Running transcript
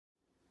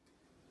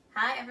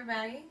Hi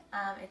everybody,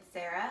 it's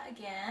Sarah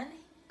again.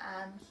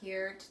 I'm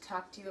here to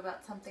talk to you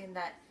about something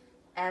that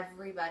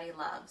everybody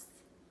loves.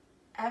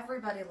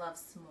 Everybody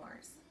loves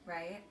s'mores,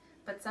 right?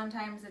 But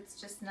sometimes it's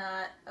just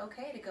not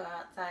okay to go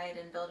outside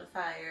and build a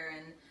fire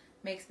and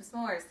make some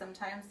s'mores.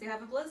 Sometimes you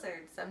have a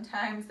blizzard,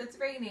 sometimes it's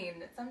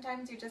raining,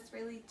 sometimes you're just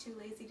really too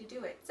lazy to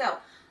do it. So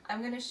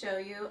I'm going to show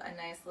you a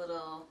nice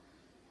little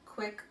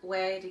quick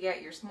way to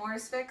get your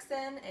s'mores fix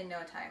in no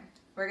time.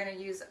 We're going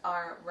to use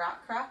our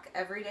Rock Crock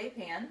Everyday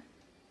Pan.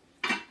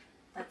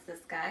 That's this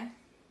guy,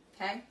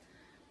 okay?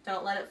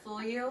 Don't let it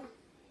fool you.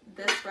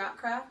 This Rock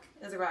Crock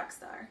is a rock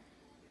star.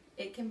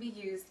 It can be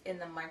used in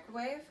the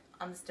microwave,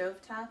 on the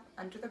stovetop,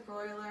 under the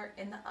broiler,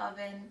 in the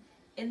oven,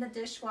 in the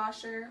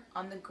dishwasher,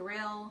 on the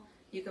grill.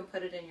 You can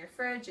put it in your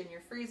fridge, in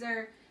your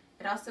freezer.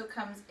 It also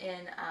comes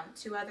in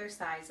two other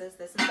sizes.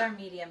 This is our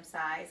medium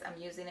size.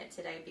 I'm using it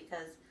today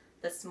because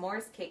the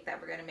s'mores cake that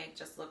we're going to make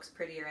just looks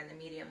prettier in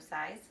the medium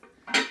size.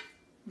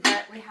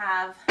 But we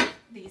have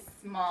the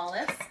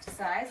smallest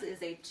size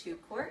is a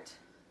 2-quart,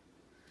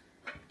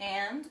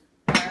 and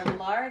our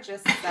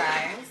largest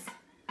size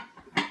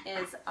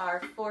is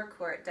our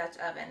 4-quart Dutch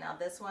oven. Now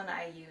this one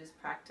I use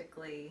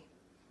practically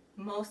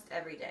most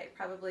every day,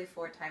 probably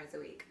 4 times a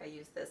week. I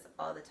use this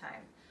all the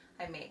time.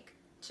 I make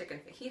chicken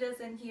fajitas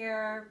in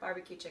here,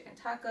 barbecue chicken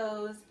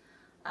tacos,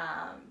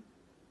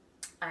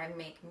 I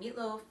make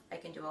meatloaf. I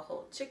can do a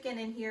whole chicken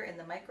in here in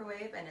the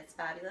microwave and it's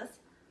fabulous.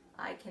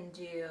 I can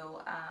do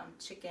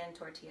chicken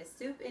tortilla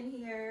soup in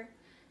here.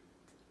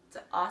 It's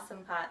an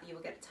awesome pot that you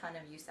will get a ton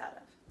of use out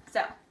of.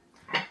 So,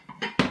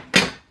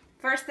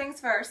 first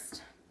things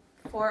first,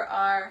 for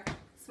our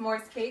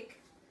s'mores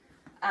cake,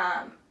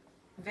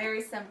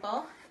 very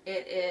simple.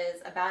 It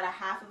is about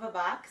 1/2 of a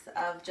box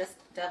of just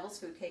Devil's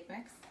Food Cake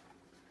Mix,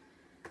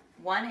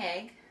 1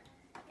 egg,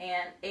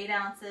 and 8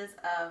 ounces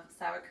of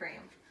sour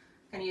cream.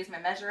 I'm going to use my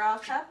measure-all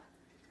cup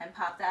and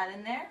pop that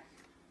in there.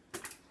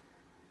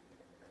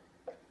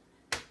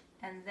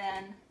 And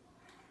then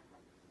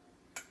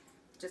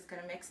just going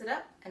to mix it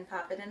up and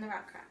pop it in the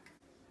Rock Crock.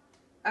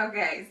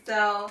 Okay,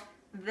 so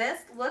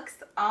this looks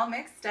all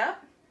mixed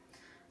up.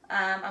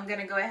 I'm going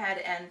to go ahead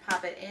and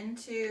pop it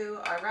into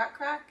our Rock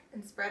Crock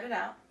and spread it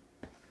out.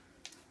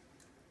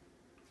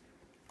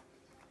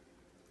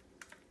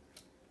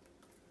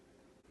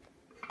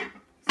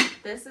 So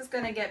this is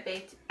going to get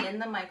baked in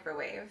the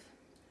microwave,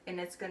 and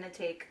it's going to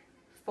take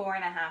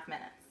 4.5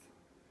 minutes.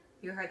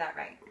 You heard that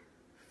right.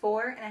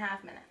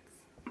 4.5 minutes.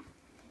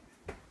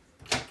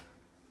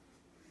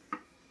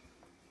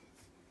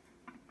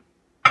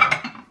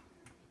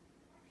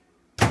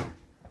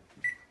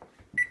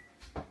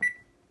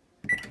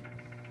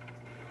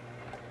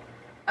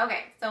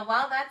 Okay, so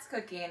while that's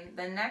cooking,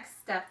 the next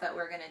step that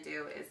we're going to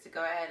do is to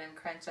go ahead and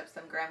crunch up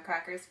some graham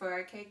crackers for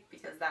our cake,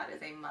 because that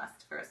is a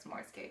must for a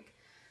s'mores cake.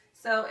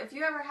 So if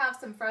you ever have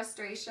some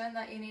frustration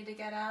that you need to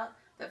get out,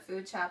 the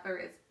food chopper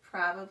is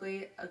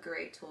probably a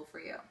great tool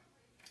for you.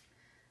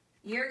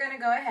 You're going to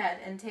go ahead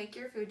and take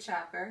your food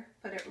chopper,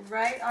 put it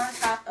right on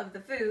top of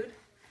the food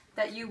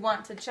that you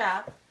want to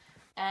chop,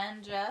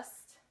 and just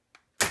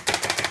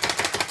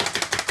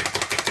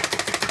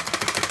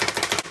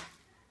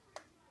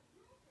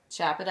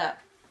chop it up.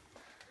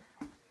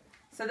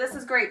 So this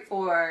is great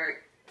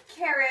for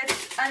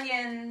carrots,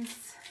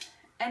 onions,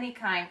 any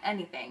kind,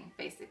 anything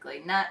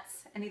basically,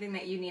 nuts, anything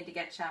that you need to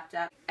get chopped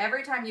up.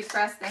 Every time you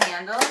press the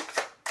handle,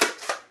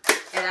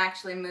 it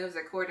actually moves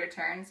a 1/4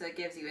 turn, so it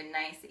gives you a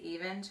nice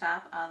even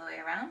chop all the way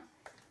around.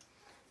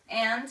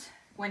 And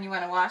when you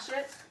want to wash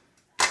it,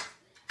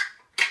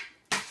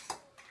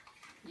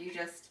 you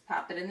just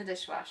pop it in the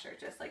dishwasher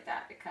just like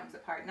that. It comes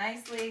apart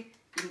nicely.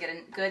 You can get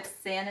a good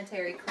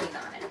sanitary clean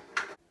on it.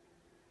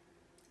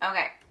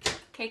 Okay,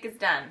 cake is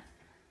done.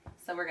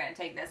 So we're going to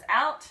take this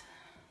out.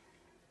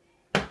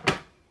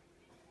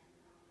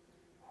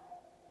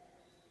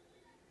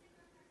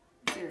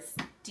 See the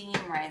steam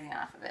rising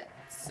off of it.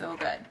 So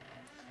good.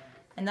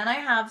 And then I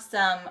have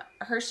some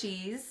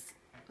Hershey's.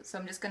 So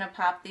I'm just going to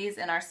pop these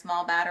in our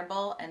small batter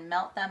bowl and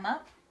melt them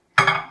up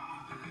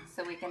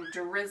so we can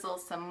drizzle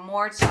some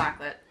more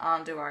chocolate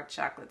onto our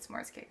chocolate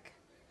s'mores cake.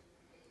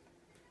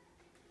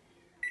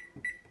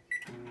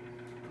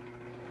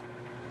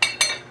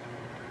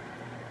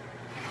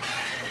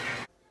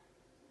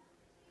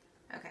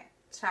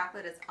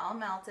 Chocolate is all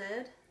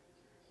melted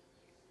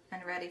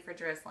and ready for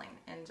drizzling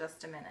in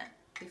just a minute.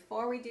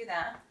 Before we do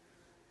that,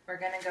 we're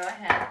going to go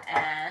ahead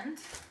and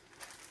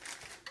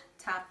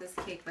top this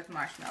cake with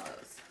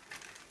marshmallows.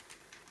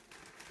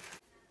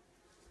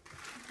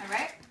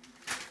 Alright,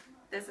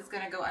 this is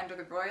going to go under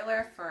the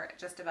broiler for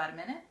just about a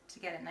minute to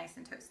get it nice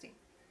and toasty.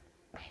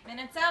 8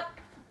 minutes up,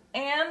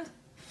 and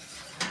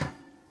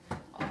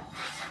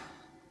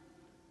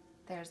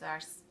there's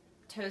our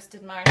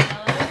toasted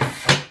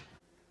marshmallows.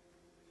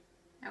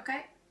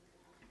 Okay,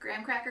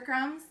 graham cracker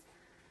crumbs.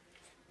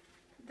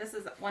 This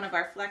is one of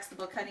our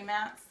flexible cutting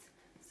mats,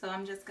 so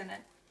I'm just going to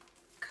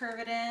curve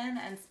it in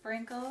and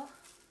sprinkle.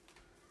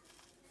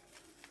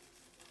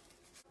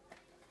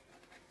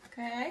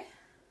 Okay,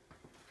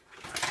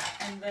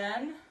 and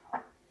then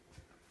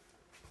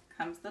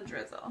comes the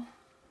drizzle.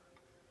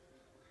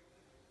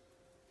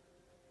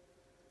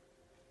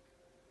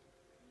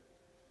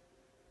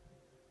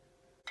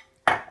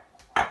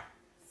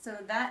 So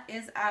that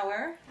is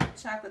our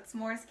chocolate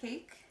s'mores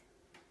cake,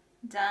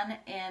 done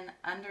in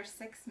under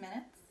 6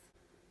 minutes.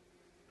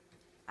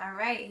 All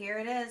right, here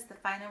it is, the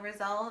final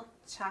result,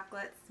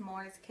 chocolate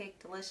s'mores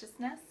cake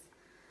deliciousness.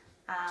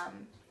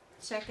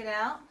 Check it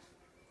out.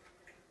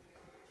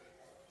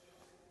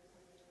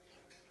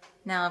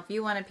 Now, if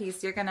you want a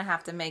piece, you're gonna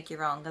have to make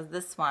your own, because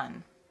this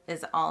one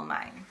is all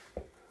mine.